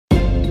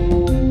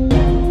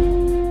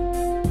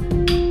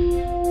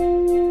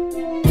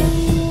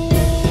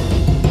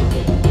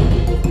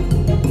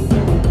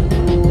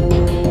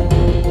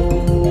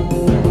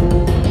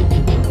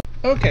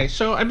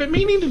so I've been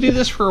meaning to do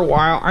this for a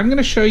while. I'm going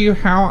to show you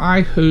how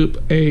I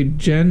hoop a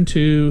Gen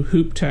 2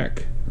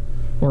 Hooptech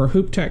or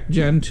Hooptech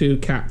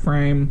Gen2 cap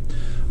frame.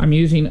 I'm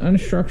using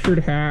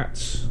unstructured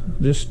hats,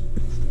 just,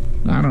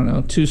 I don't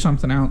know,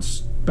 2-something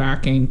ounce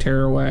backing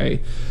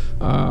tearaway.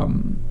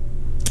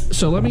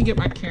 So let me get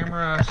my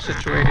camera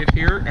situated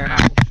here and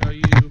I'll show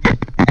you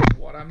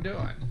what I'm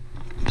doing.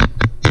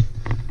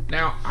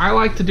 Now, I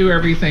like to do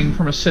everything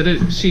from a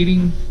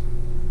sitting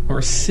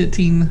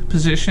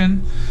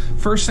position.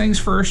 First things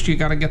first, you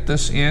got to get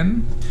this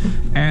in,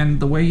 and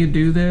the way you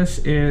do this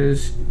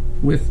is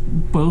with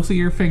both of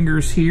your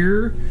fingers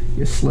here,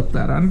 you slip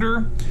that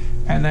under,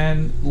 and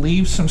then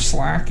leave some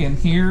slack in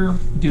here.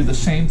 Do the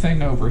same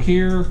thing over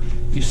here.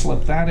 You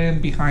slip that in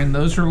behind.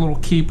 Those are little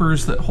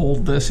keepers that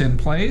hold this in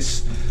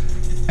place,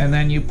 and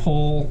then you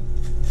pull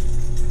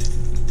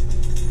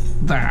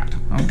that,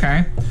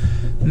 okay?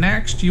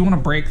 Next, you want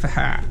to break the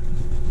hat.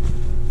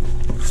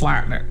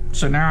 Flatten it.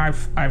 So now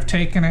I've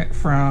taken it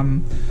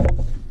from,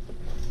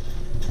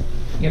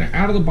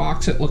 out of the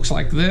box. It looks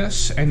like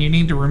this, and you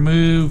need to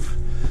remove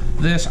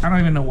this. I don't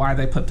even know why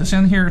they put this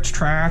in here. It's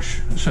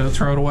trash, so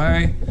throw it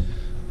away.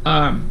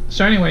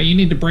 So anyway, you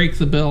need to break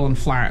the bill and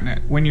flatten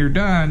it. When you're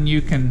done,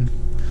 you can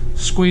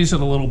squeeze it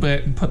a little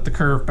bit and put the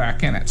curve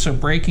back in it. So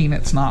breaking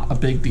it's not a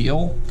big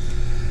deal.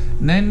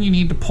 And then you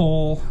need to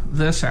pull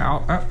this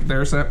out. Oh,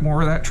 there's that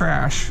more of that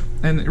trash.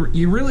 And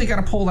you really got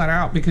to pull that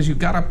out because you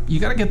got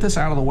to get this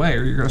out of the way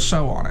or you're going to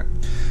sew on it.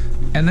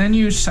 And then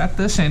you set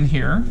this in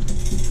here,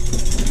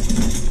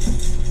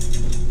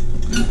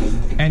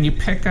 and you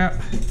pick up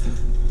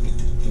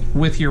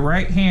with your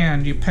right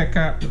hand. You pick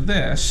up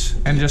this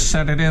and just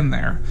set it in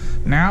there.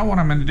 Now what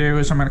I'm going to do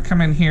is I'm going to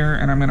come in here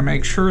and I'm going to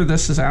make sure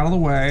this is out of the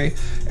way,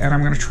 and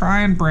I'm going to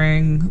try and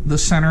bring the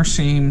center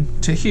seam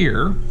to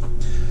here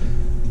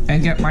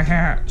and get my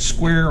hat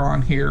square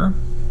on here.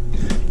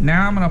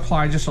 Now I'm going to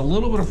apply just a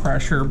little bit of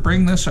pressure,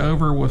 bring this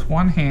over with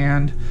one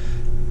hand,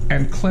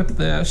 and clip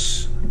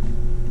this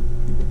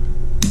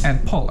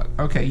and pull it.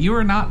 Okay, you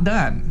are not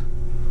done.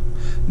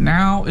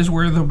 Now is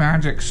where the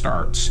magic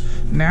starts.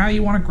 Now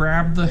you want to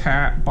grab the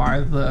hat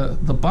by the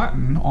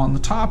button on the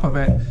top of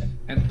it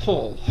and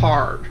pull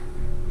hard.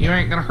 You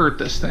ain't going to hurt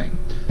this thing.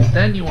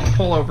 Then you want to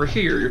pull over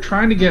here. You're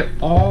trying to get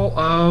all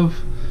of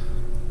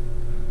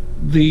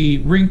the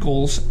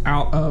wrinkles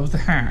out of the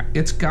hat.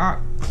 It's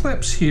got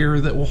clips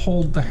here that will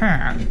hold the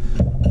hat.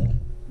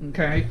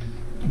 Okay,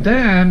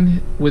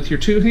 then with your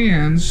two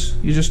hands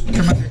you just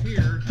come under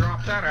here,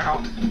 drop that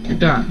out, you're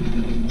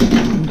done.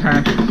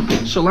 Okay,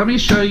 so let me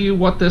show you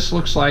what this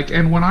looks like,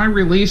 and when I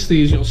release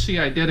these you'll see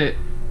I did it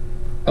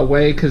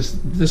away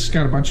because this has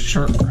got a bunch of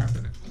sharp crap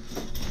in it.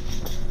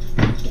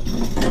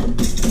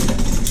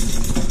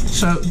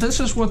 So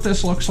this is what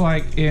this looks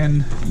like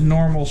in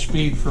normal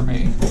speed for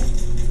me.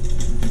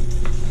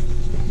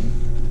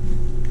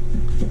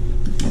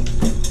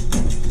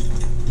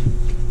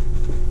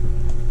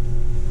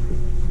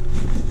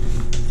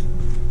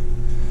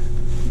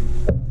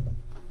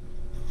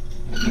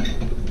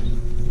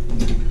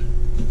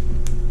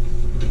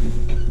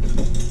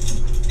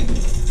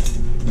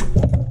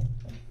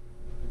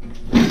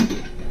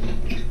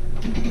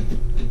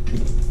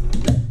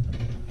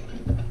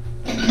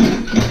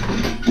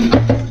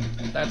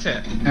 That's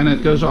it, and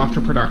it goes off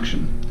to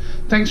production.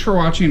 Thanks for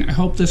watching. I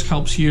hope this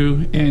helps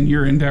you in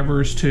your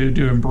endeavors to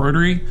do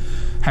embroidery.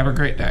 Have a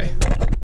great day.